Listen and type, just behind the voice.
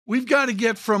we've got to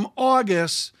get from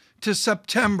August to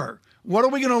September. What are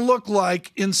we going to look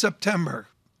like in September?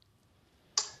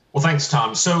 Well, thanks,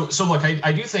 Tom. So look,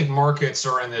 I do think markets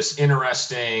are in this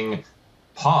interesting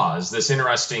pause, this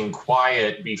interesting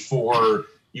quiet before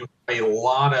you have a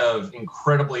lot of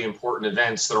incredibly important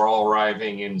events that are all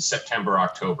arriving in September,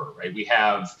 October, right? We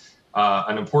have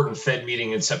an important Fed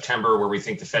meeting in September where we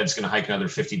think the Fed's going to hike another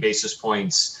 50 basis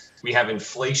points. We have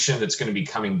inflation that's going to be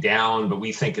coming down, but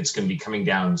we think it's going to be coming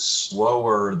down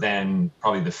slower than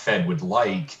probably the Fed would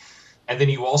like. And then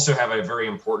you also have a very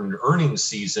important earnings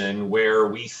season where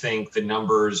we think the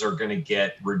numbers are going to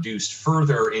get reduced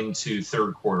further into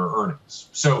third quarter earnings.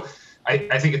 So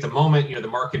I think at the moment, the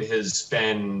market has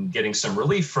been getting some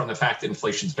relief from the fact that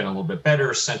inflation's been a little bit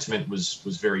better. Sentiment was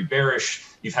very bearish.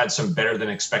 You've had some better than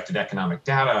expected economic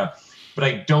data. But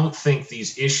I don't think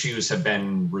these issues have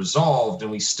been resolved,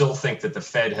 and we still think that the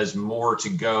Fed has more to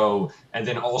go, and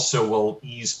then also will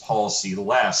ease policy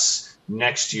less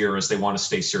next year as they want to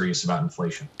stay serious about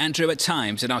inflation. Andrew, at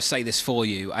times, and I'll say this for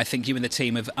you, I think you and the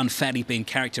team have unfairly been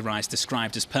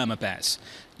described as perma-bears.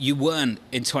 You weren't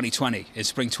in 2020, in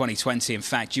spring 2020. In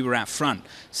fact, you were out front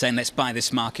saying, let's buy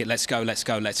this market, let's go, let's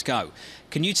go, let's go.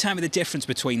 Can you tell me the difference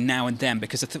between now and then?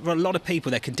 Because for a lot of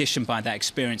people, they're conditioned by that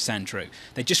experience, Andrew.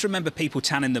 They just remember people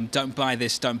telling them, don't buy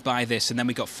this, don't buy this. And then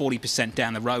we got 40%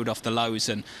 down the road off the lows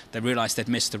and they realised they'd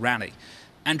missed the rally.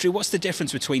 Andrew, what's the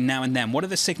difference between now and then? What are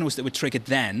the signals that were triggered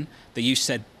then that you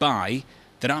said buy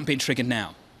that aren't being triggered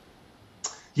now?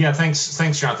 Yeah, thanks,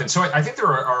 Jonathan. So I think there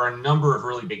are a number of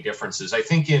really big differences. I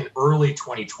think in early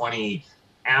 2020,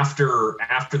 after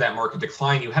that market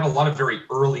decline, you had a lot of very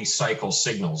early cycle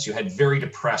signals. You had very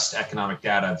depressed economic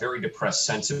data, very depressed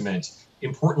sentiment,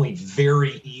 importantly,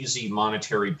 very easy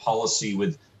monetary policy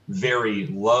with very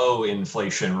low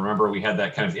inflation. Remember, we had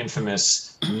that kind of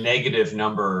infamous negative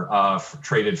number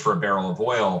traded for a barrel of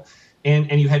oil.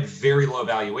 And you had very low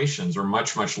valuations, or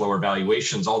much, much lower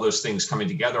valuations, all those things coming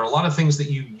together, a lot of things that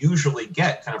you usually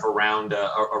get kind of around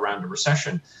a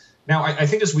recession. Now, I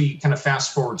think as we kind of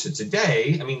fast forward to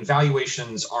today, I mean,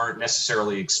 valuations aren't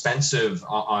necessarily expensive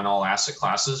on all asset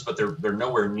classes, but they're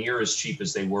nowhere near as cheap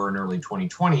as they were in early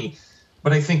 2020.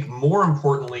 But I think more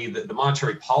importantly, the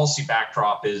monetary policy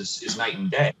backdrop is night and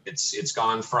day. It's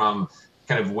gone from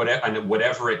kind of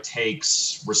whatever it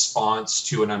takes response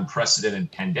to an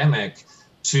unprecedented pandemic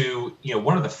to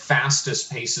one of the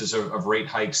fastest paces of rate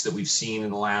hikes that we've seen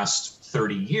in the last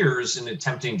 30 years, and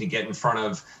attempting to get in front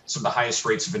of some of the highest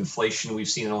rates of inflation we've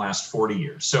seen in the last 40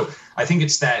 years. So I think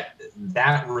it's that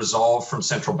resolve from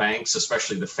central banks,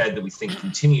 especially the Fed, that we think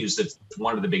continues. That's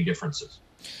one of the big differences.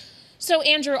 So,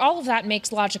 Andrew, all of that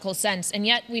makes logical sense, and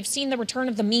yet we've seen the return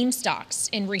of the meme stocks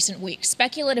in recent weeks.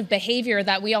 Speculative behavior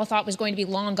that we all thought was going to be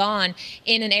long gone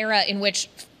in an era in which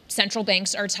central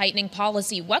banks are tightening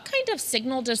policy. What kind of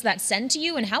signal does that send to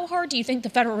you, and how hard do you think the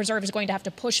Federal Reserve is going to have to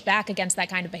push back against that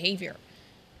kind of behavior?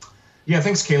 Yeah,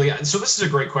 thanks, Kaylee. So this is a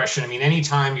great question. I mean,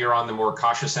 anytime you're on the more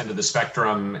cautious end of the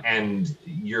spectrum and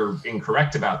you're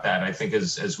incorrect about that, I think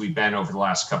as we've been over the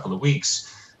last couple of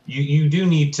weeks, you do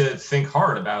need to think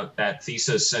hard about that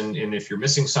thesis and if you're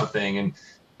missing something. And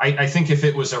I think if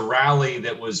it was a rally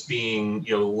that was being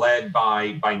led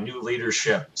by new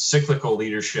leadership, cyclical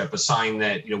leadership, a sign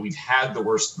that we've had the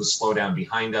worst of the slowdown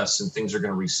behind us and things are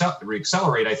going to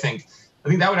reaccelerate, I think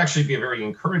that would actually be a very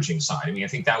encouraging sign. I mean, I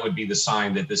think that would be the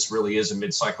sign that this really is a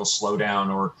mid-cycle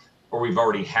slowdown, or we've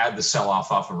already had the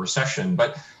sell-off off a recession.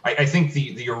 But I think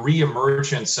the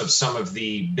reemergence of some of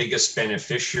the biggest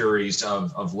beneficiaries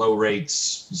of low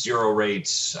rates, zero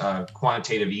rates,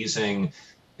 quantitative easing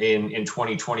in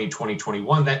 2020,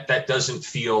 2021, that doesn't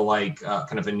feel like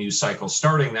kind of a new cycle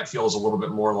starting. That feels a little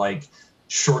bit more like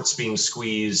shorts being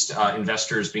squeezed,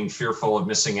 investors being fearful of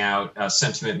missing out,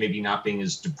 sentiment maybe not being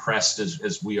as depressed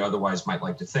as we otherwise might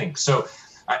like to think. So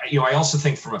I also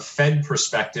think from a Fed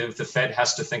perspective, the Fed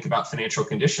has to think about financial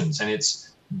conditions, and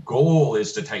its goal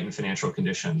is to tighten financial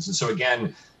conditions. And so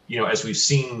again, as we've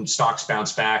seen stocks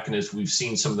bounce back, and as we've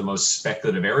seen some of the most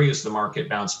speculative areas of the market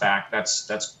bounce back,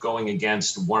 that's going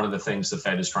against one of the things the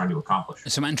Fed is trying to accomplish.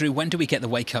 So Andrew, when do we get the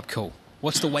wake-up call?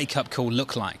 What's the wake-up call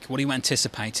look like? What are you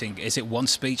anticipating? Is it one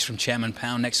speech from Chairman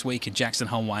Powell next week in Jackson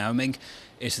Hole, Wyoming?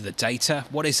 Is it the data?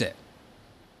 What is it?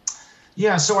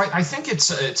 Yeah, so I think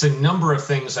it's a number of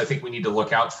things I think we need to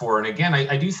look out for. And again,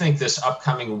 I do think this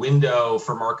upcoming window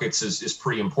for markets is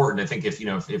pretty important. I think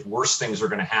if worse things are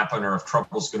going to happen, or if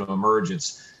trouble is going to emerge,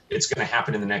 it's going to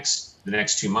happen in the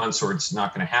next 2 months, or it's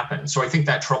not going to happen. So I think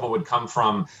that trouble would come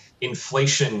from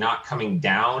inflation not coming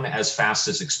down as fast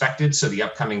as expected. So the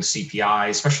upcoming CPI,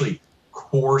 especially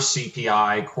core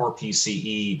CPI, core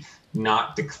PCE,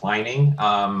 not declining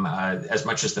as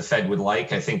much as the Fed would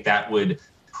like. I think that would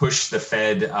push the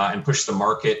Fed and push the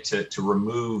market to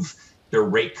remove their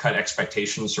rate cut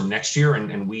expectations from next year.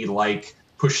 And we like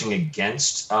pushing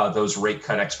against those rate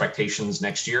cut expectations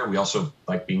next year. We also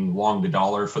like being long the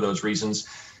dollar for those reasons.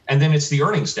 And then it's the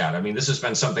earnings data. I mean, this has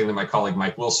been something that my colleague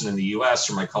Mike Wilson in the US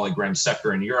or my colleague Graham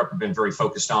Secker in Europe have been very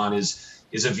focused on, is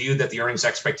a view that the earnings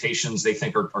expectations they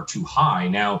think are too high.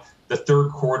 Now, the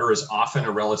third quarter is often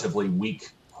a relatively weak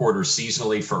quarter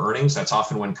seasonally for earnings. That's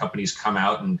often when companies come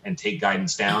out and take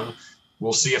guidance down.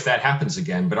 We'll see if that happens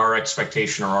again. But our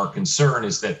expectation or our concern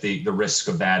is that the risk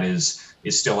of that is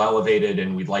still elevated,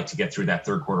 and we'd like to get through that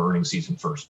third quarter earnings season first.